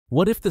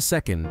What if the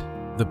second,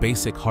 the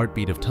basic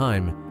heartbeat of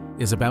time,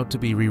 is about to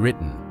be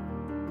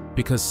rewritten?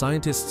 Because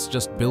scientists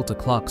just built a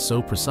clock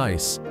so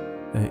precise,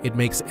 it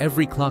makes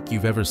every clock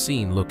you've ever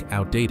seen look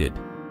outdated.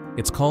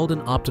 It's called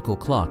an optical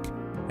clock,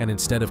 and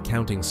instead of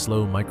counting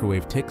slow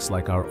microwave ticks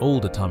like our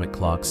old atomic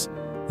clocks,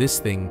 this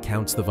thing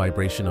counts the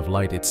vibration of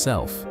light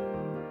itself.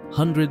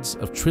 Hundreds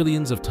of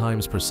trillions of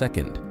times per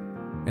second.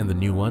 And the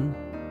new one?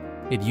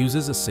 It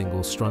uses a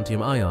single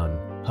strontium ion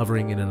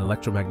hovering in an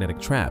electromagnetic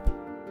trap,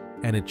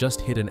 and it just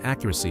hit an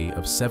accuracy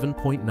of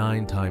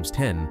 7.9 times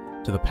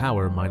 10 to the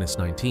power minus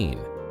 19.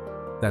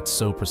 That's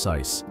so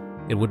precise,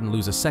 it wouldn't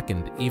lose a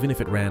second even if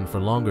it ran for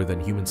longer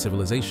than human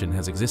civilization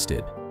has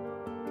existed.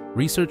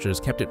 Researchers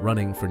kept it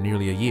running for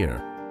nearly a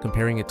year,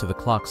 comparing it to the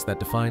clocks that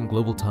define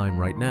global time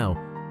right now,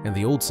 and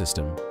the old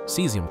system,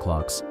 cesium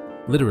clocks,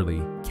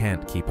 literally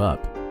can't keep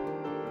up.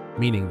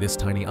 Meaning this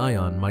tiny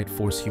ion might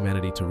force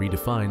humanity to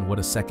redefine what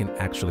a second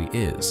actually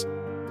is.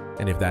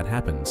 And if that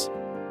happens,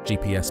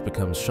 GPS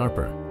becomes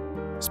sharper,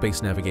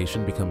 space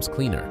navigation becomes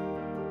cleaner.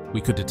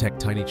 We could detect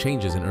tiny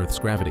changes in Earth's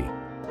gravity,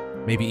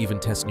 maybe even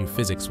test new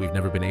physics we've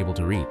never been able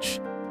to reach.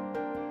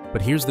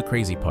 But here's the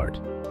crazy part.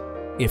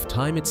 If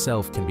time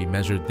itself can be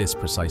measured this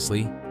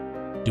precisely,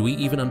 do we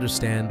even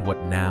understand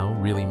what now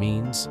really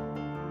means?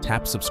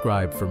 Tap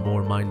subscribe for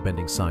more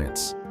mind-bending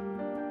science.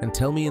 And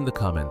tell me in the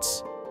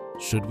comments,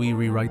 should we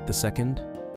rewrite the second?